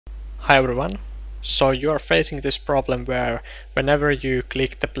Hi everyone. So you are facing this problem where whenever you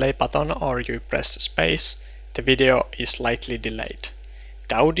click the play button or you press space, the video is slightly delayed.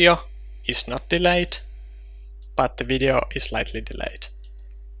 The audio is not delayed, but the video is slightly delayed.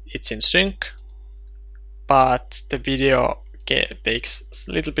 It's in sync, but the video takes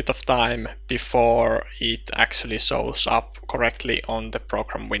a little bit of time before it actually shows up correctly on the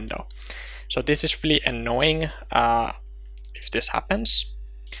program window. So this is really annoying if this happens,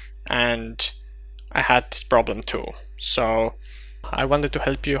 and I had this problem too. So I wanted to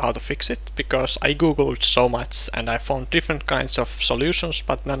help you how to fix it because I googled so much and I found different kinds of solutions,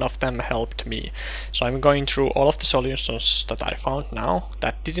 but none of them helped me. So I'm going through all of the solutions that I found now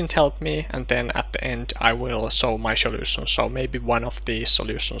that didn't help me, and then at the end I will show my solution. So maybe one of these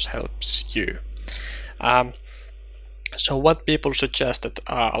solutions helps you. So what people suggested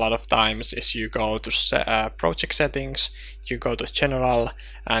a lot of times is you go to project settings, you go to general,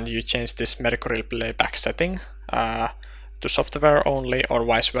 and you change this Mercury playback setting to software only or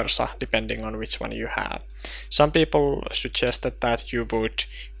vice versa, depending on which one you have. Some people suggested that you would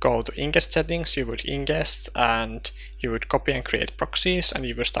go to ingest settings, you would ingest, and you would copy and create proxies, and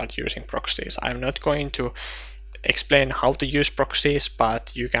you would start using proxies. I'm not going to explain how to use proxies,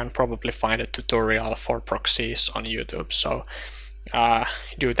 but you can probably find a tutorial for proxies on YouTube. So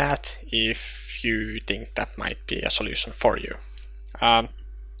do that if you think that might be a solution for you.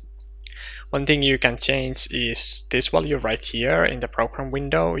 One thing you can change is this value right here in the program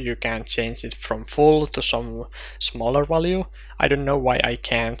window. You can change it from full to some smaller value. I don't know why I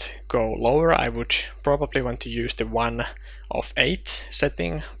can't go lower. I would probably want to use the 1 of 8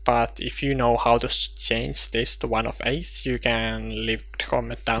 setting, but if you know how to change this to 1 of 8, you can leave a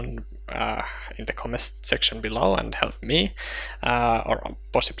comment down in the comment section below and help me or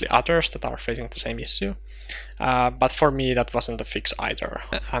possibly others that are facing the same issue. But for me that wasn't a fix either.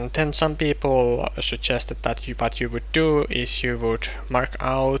 And then some people suggested that what you would do is you would mark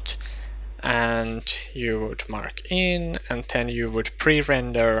out and you would mark in, and then you would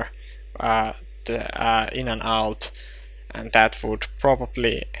pre-render the in and out, and that would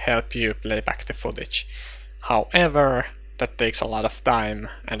probably help you play back the footage. However, that takes a lot of time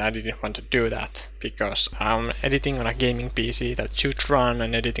and I didn't want to do that because I'm editing on a gaming PC that should run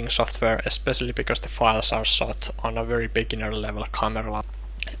an editing software, especially because the files are shot on a very beginner level camera.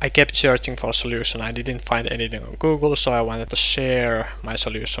 I kept searching for a solution. I didn't find anything on Google, so I wanted to share my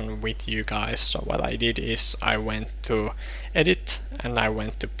solution with you guys. So what I did is I went to edit and I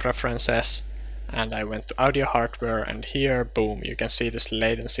went to preferences and I went to audio hardware, and here, boom, you can see this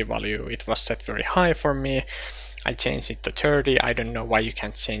latency value. It was set very high for me. I changed it to 30. I don't know why you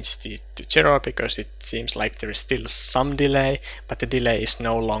can't change it to 0 because it seems like there is still some delay, but the delay is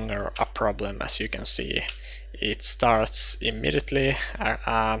no longer a problem. As you can see, it starts immediately.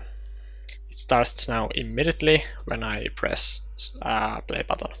 It starts now immediately when I press play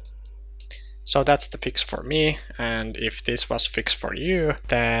button. So that's the fix for me, and if this was fix for you,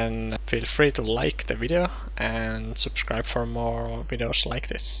 then feel free to like the video and subscribe for more videos like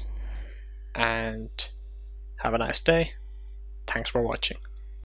this. And have a nice day. Thanks for watching.